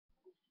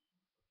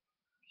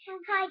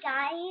Hi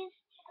guys,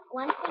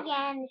 once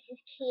again this is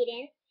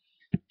Cadence,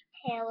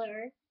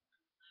 Taylor,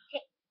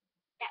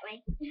 that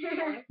way,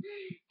 Taylor,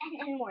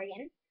 and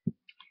Morgan.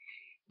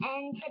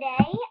 And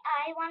today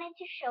I wanted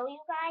to show you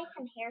guys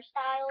some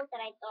hairstyles that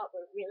I thought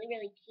were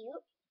really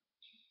cute.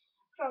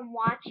 From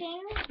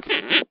watching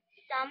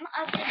some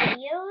of the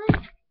videos,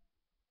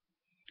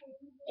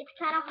 it's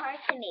kind of hard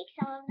to make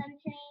some of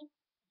them to me,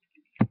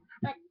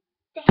 but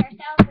the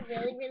hairstyles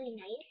were really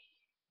nice,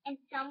 and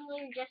some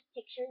were just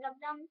pictures of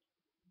them,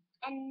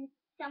 and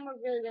some were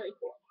really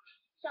cool.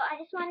 So I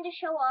just wanted to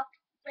show off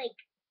like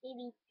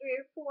maybe 3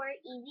 or 4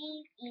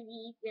 easy,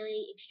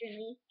 really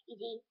extremely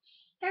easy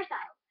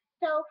hairstyles.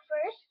 So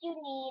first you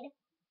need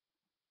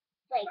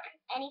like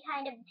any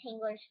kind of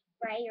tangler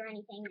spray or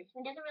anything. This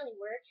one doesn't really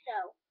work,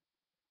 so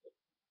it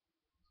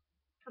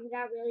comes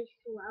out really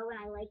slow,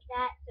 and I like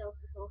that. So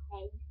the whole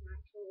head's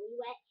not totally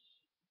wet.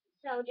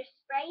 So just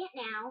spray it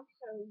now,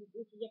 so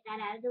we can get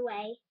that out of the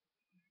way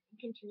and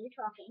continue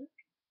talking.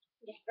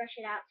 Just brush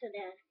it out so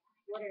the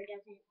water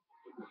doesn't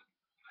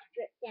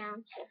drip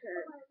down to her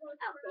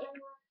outfit.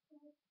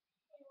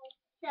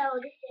 So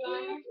this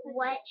is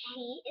what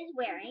she is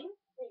wearing.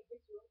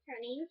 Her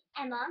name's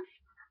Emma.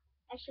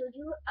 I showed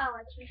you. Oh,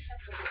 I changed her.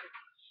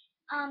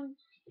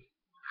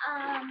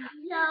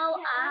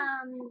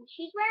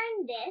 She's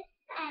wearing this,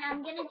 and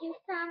I'm gonna do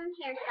some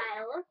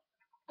hairstyles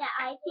that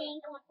I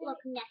think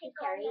look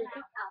necessary with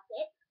this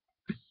outfit.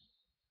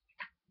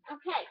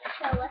 Okay,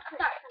 so let's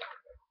start.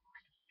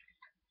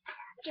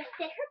 Just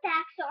sit her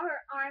back so her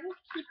arms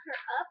keep her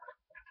up,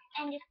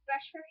 and just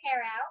brush her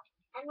hair out.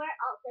 And we're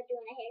also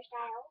doing a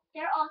hairstyle.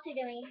 They're also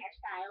doing a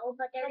hairstyle,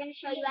 but they're going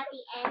to show you at the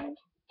end,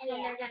 and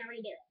then they're going to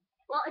redo it.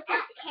 Well, it's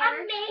not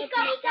hair, it's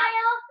makeup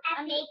style.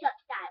 A makeup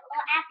style.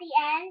 Well, at the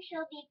end,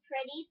 she'll be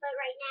pretty, but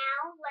right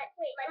now, let's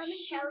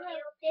show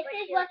you.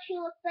 This is what she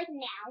looks like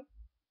now,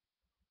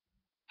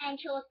 and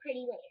she'll look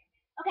pretty later.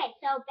 Okay,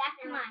 so back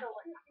to mine.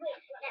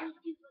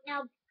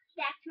 Now,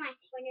 back to mine.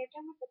 When you're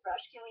done with the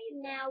brush, can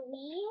we? Now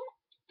we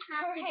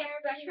have to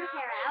just brush her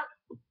hair out.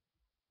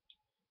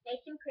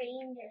 Nice and pretty,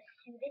 and just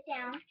smooth it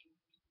down.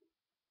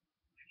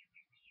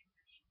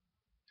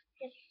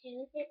 Just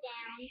smooth it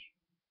down.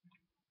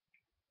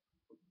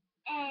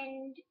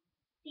 And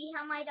see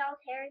how my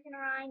doll's hair is in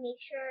her eye? Make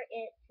sure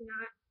it's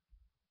not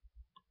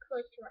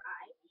close to her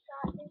eye.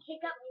 So pick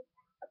up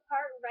a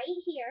part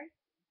right here,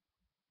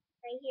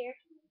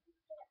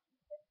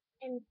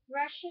 and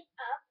brush it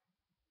up.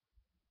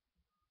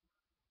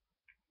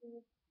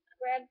 And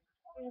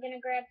I'm gonna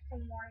grab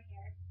some more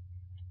hair.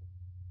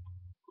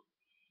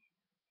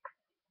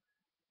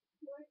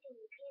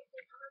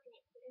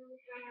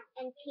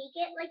 And take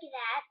it like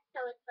that,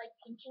 so it's like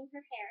pinching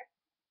her hair.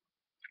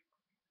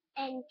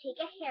 And take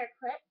a hair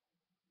clip,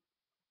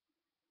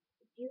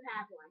 if you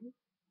have one,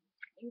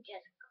 and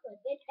just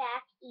clip it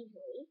back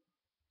easily.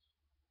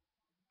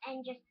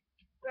 And just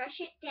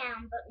brush it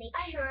down, but make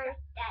sure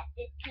that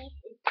this piece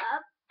is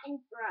up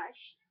and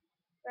brushed.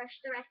 Brush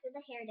the rest of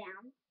the hair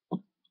down.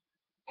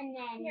 And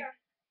then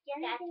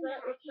that's what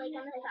it looks like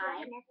on the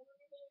side.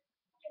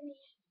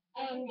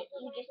 And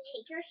you just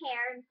take your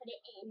hair and put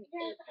it in a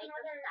type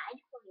of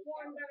side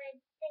ponytail.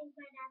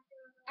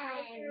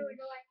 And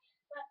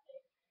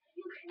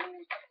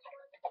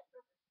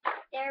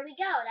there we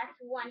go. That's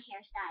one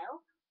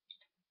hairstyle.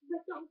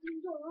 So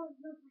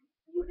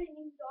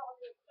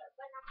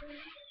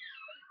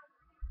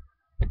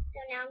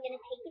now I'm going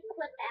to take the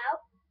clip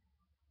out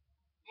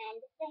and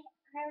the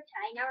hair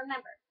tie. Now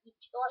remember,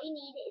 all you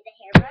need is a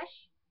hairbrush,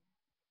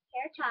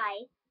 hair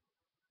tie,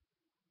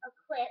 a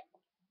clip,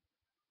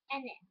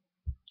 and this.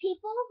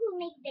 People who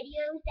make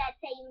videos that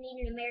say you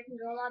need an American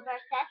Girl doll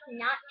brush, that's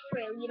not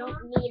true. You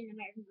don't need an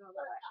American Girl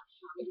doll brush.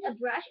 It's a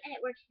brush and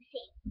it works the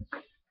same.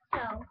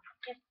 So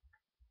just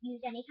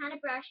use any kind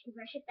of brush and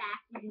brush it back.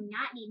 You do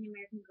not need an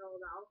American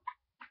Girl doll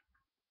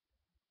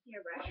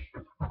hairbrush.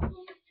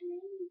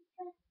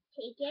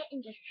 Take it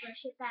and just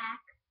brush it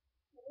back.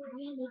 And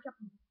you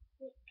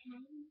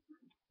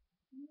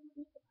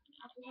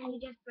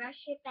just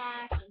brush it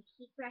back and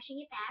keep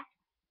brushing it back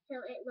so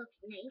it looks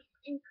nice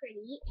and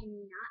pretty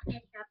and not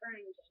messed up or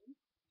anything.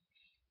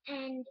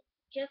 And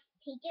just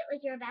take it like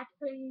you're about to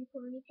put it in a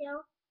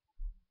ponytail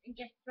and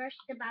just brush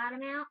the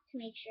bottom out to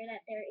make sure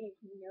that there is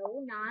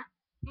no knot.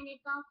 And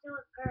it's also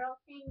a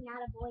girl thing, not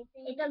a boy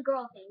thing. It's a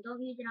girl thing.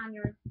 Don't use it on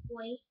your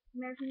boy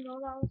American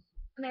Girl dolls.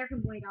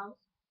 American boy dolls.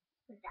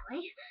 Put it that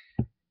way.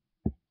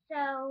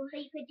 So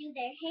you could do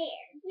their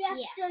hair. Yeah.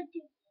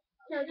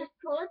 So just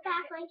pull it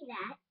back like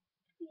that.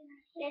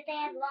 If they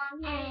have long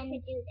hair, you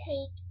could do this.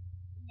 Take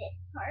this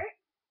part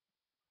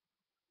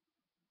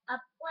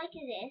up like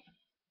this.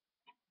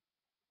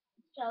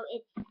 So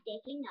it's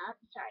sticking up.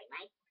 Sorry,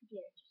 my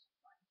computer just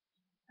went.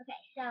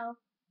 Okay, so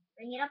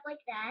bring it up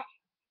like that.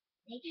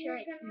 Make sure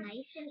it's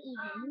nice and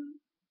even.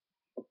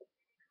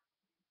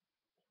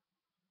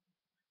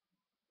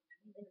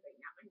 I'm going to bring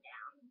that one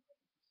down.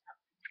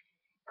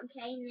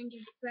 Okay, and then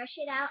just brush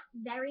it out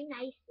very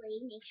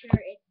nicely. Make sure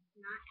it's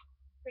not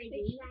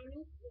frizzy.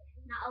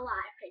 Not a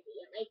lot of frizzy.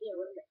 It might be a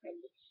little bit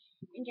frizzy.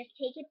 And just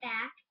take it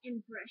back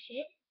and brush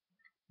it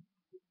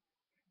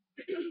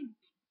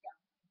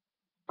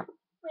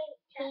Wait,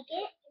 take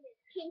it,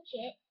 pinch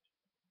it,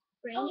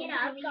 bring it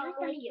up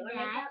like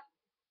that.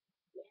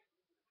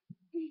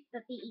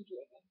 But be easy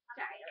with it.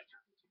 Sorry, I was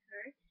talking to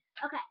her.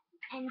 Okay,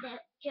 and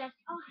just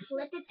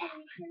flip it back.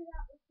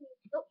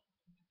 Oh,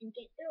 and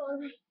get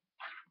through.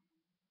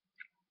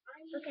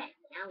 Okay,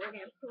 now we're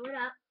gonna pull it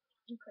up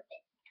and clip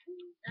it.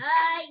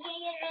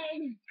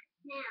 Yay!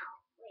 Now,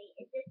 wait,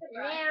 is this a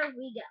brush? There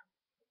we go.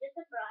 Is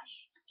this a brush?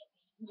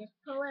 And just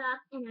pull it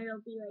up and it'll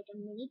be like a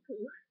mini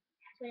poof.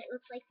 That's what it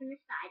looks like from the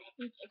side. I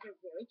think it's a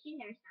really cute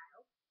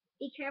hairstyle.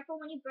 Be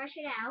careful when you brush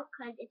it out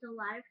because it's a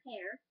lot of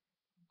hair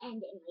and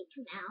it might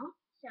come out.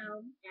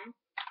 So that's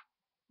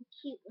a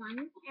cute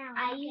one.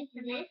 I use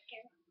this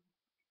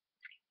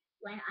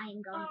when I am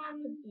going out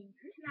to dinner.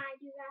 Can I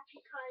do that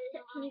because...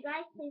 So can you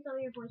guys please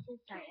lower your voices?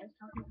 Sorry, I was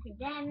talking to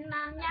them.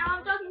 Now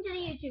I'm talking to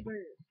the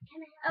YouTubers.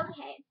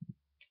 Okay.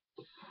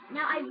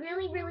 Now I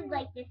really, really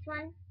like this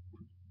one.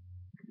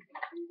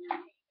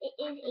 It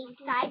is a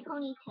side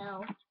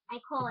ponytail.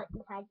 I call it the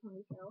side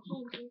ponytail.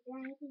 Hey, is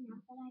there anything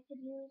else that I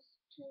could use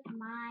to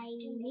my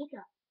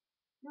makeup?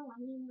 No, I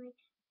mean like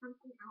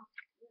something else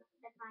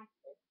besides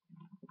this.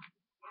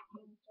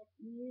 Just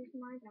use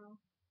Margot.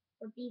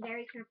 But be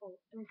very careful.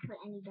 Don't put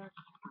any dark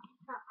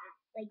stuff.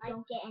 Like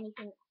don't get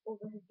anything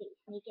over her face.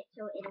 Make it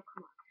so it'll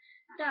come up.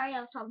 Sorry,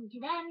 I was talking to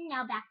them.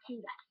 Now back to you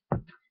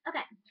guys.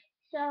 Okay,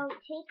 so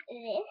take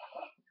this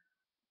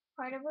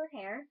part of her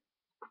hair,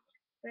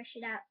 brush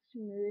it out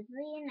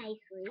smoothly and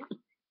nicely.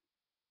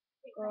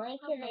 Go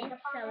like this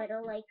so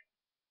it'll like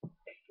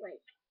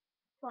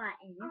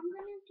flatten. I'm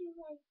gonna do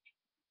like.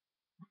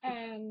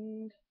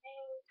 And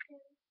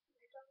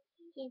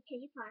can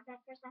you pause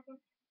that for a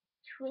second?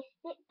 Twist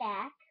it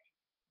back.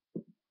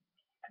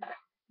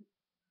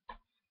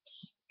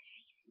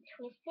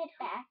 Twist it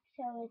back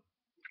so it's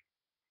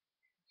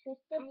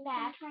twisted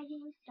back. Don't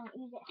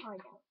use it hard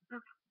though.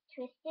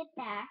 Twist it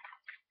back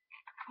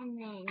and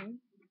then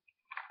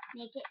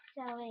make it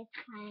so it's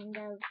kind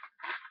of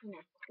in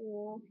a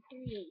cool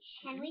creation.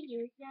 Can we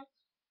use this?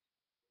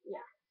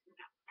 Yeah.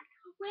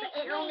 Wait,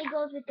 it only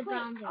goes with the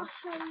bronzer. I'll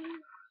show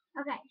you.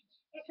 Okay,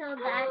 so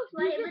that's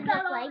what it would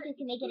look like. You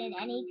can make it in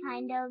any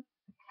kind of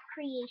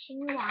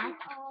creation you want.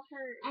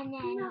 And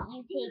then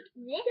you take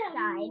this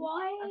side of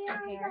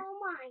the hair,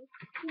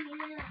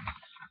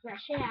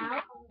 brush it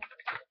out,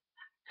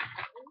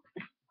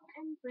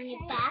 and bring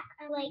it back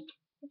like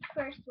the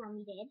first one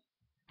we did.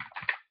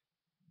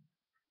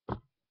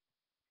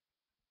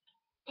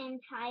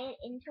 And tie it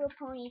into a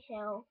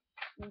ponytail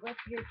with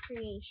your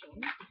creation.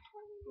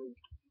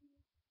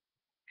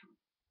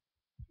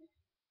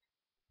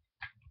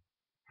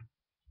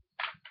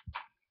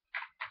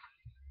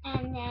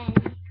 And then,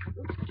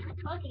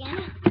 pause again.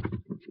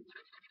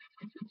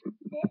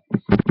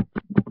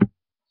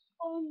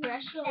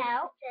 Brush it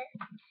out.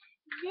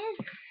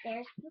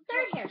 There's the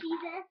third hair.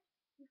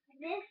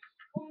 This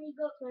only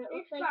goes what it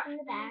looks like from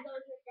the back.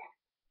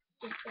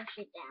 Just brush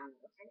it down.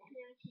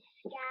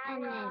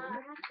 And then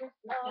just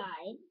the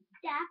side.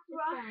 That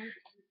brush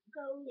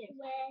goes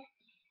with.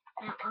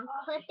 Now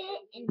unclip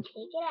it and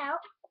take it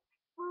out.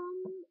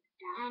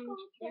 And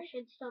there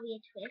should still be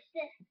a twist.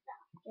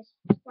 Just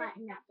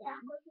flatten that down.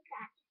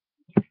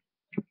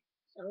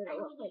 So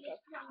it'll look like a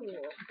cool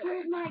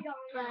thing.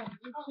 But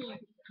you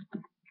can't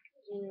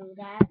do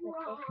that with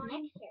this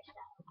next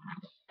hairstyle.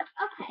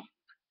 Okay,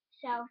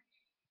 so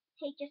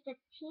take just a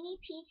teeny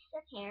piece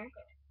of hair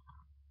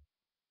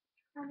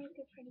and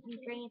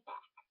bring it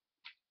back.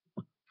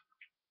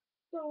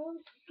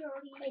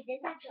 Wait,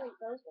 this actually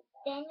goes with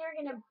that. Then you're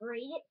going to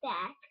braid it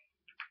back.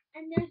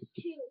 And there's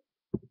two.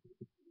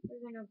 We're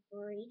going to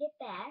braid it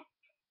back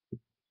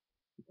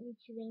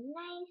into a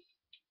nice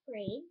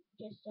braid.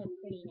 Just a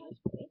pretty nice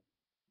braid.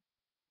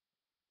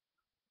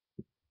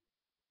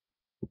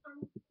 I'm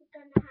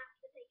going to have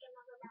to take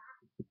another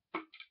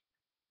bath.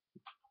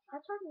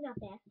 Stop talking about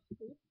baths,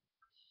 please.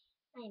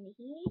 I am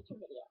making a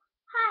YouTube video.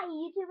 Hi,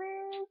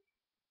 YouTubers!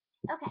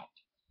 Okay,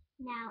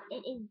 now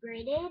it is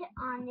braided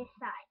on this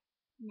side.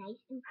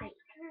 Nice and pretty.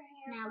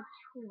 Now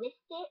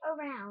twist it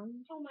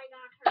around. Oh my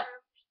god,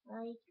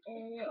 like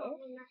this.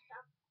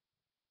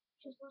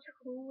 Just twist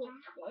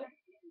it.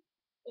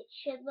 It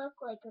should look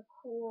like a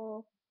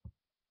cool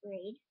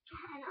braid.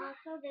 And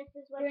also this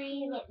is what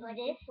she looked like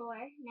before.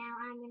 Now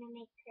I'm going to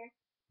make her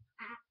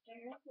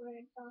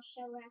afterwards. I'll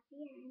show her at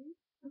the end.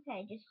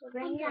 Okay, just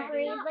bring your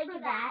braid like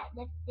that.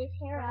 Lift this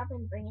hair up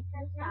and bring it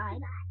to the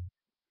side.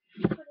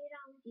 Put it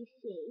on. You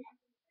see.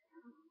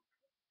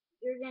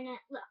 You're going to,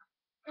 look,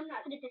 I'm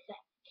not put it this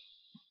way.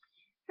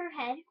 Her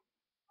head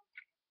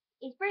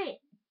is braided.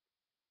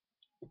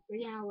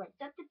 We're going to lift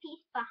up the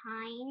piece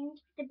behind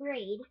the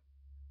braid,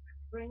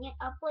 bring it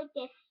up like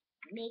this,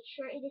 make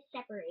sure it is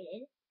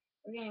separated.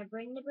 We're going to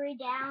bring the braid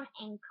down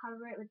and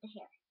cover it with the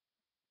hair.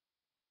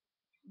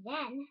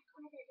 Then,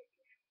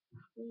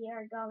 we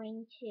are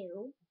going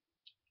to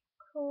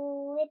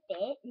clip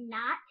it,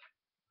 not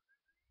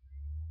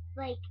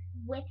like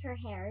with her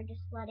hair,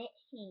 just let it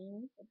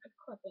hang with the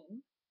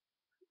clipping.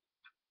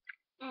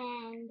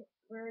 And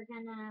we're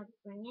going to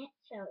bring it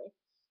so it's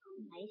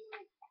nice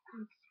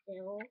and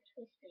still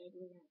twisted.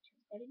 We're going to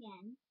twist it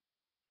again.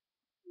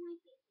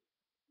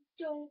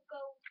 Don't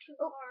go too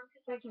far.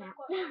 Breaking out.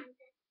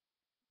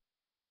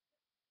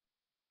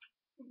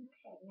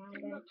 Okay, now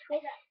I'm going to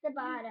twist the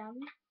bottom.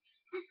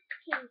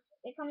 If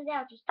it comes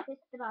out, just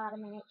twist the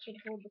bottom and it should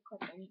hold the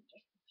clip in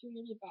just a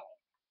teeny better.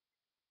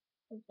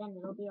 Because then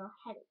it'll be all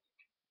heavy.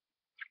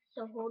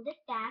 So hold this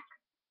back.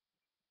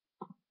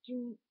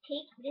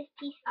 Take this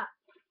piece up.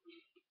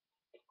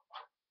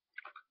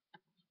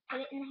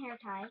 Put it in the hair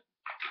tie.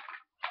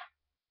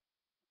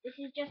 This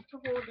is just to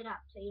hold it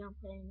up so you don't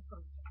put it in the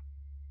ponytail.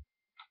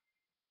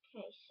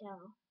 Okay,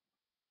 so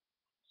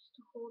just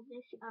to hold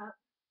this up,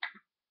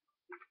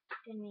 I'm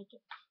going to make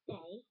it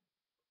stay.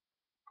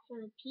 So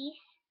the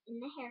piece in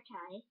the hair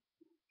tie is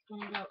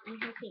going to go in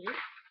her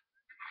face,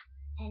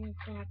 and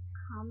it's going to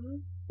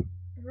come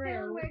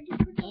through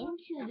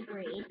into the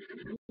braid.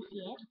 You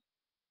see it?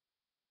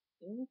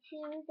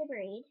 Into the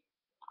braid.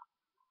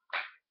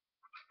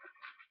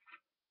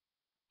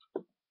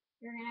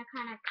 You're going to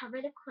kind of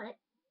cover the clip,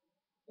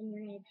 and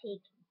you're going to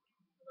take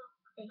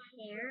the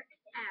hair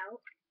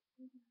out,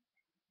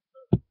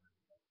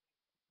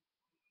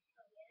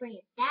 bring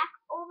it back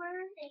over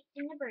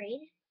in the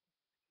braid.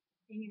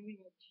 Then you're going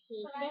to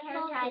take the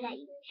hair tie that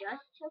you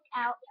just took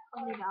out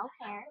of your doll's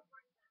hair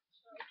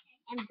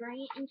and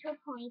bring it into a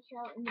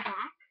ponytail in the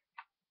back.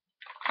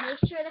 Make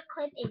sure the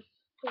clip is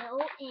still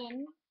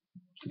in.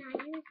 Can I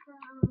use the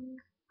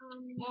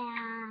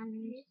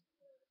And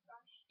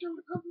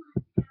don't put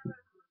mascara.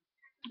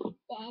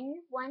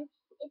 then once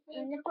it's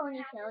in the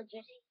ponytail,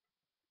 just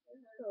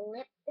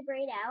flip the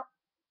braid out.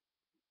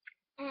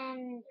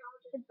 And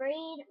the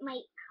braid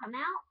might come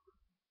out.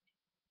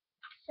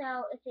 So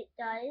if it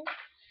does,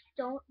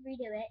 don't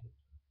redo it.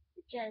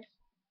 Just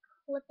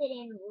flip it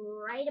in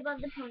right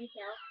above the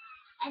ponytail,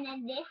 and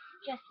then this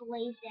just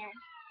lays there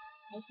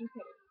nice and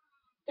pretty.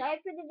 Sorry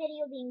for the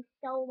video being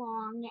so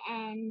long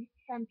and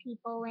some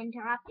people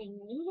interrupting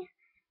me,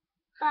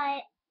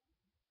 but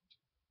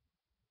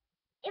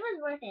it was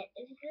worth it.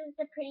 This is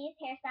the prettiest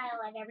hairstyle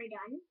I've ever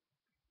done.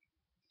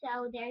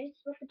 So there's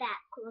what the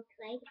back looks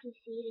like. If you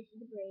see, this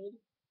is the braid,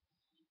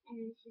 and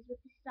this is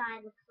what the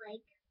side looks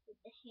like with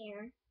the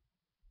hair,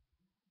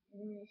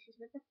 and this is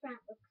what the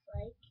front looks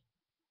like.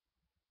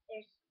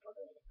 There's all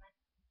the way to the front.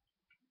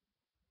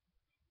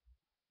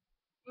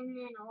 And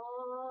then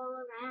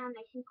all around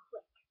nice and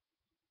quick.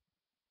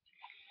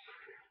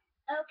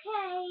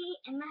 Okay,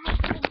 Emma has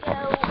to go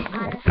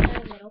on her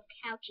little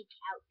couchy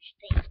couch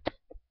thing.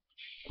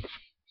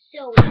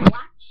 So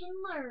watch and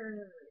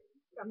learn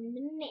from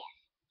the mist.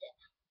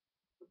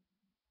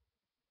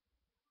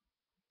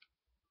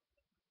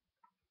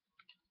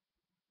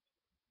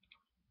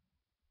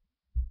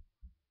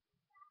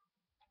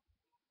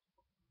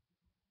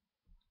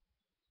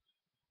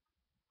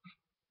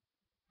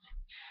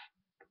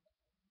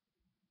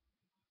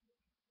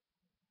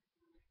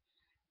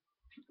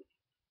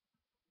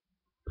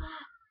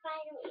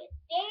 Finally, a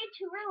day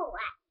to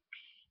relax.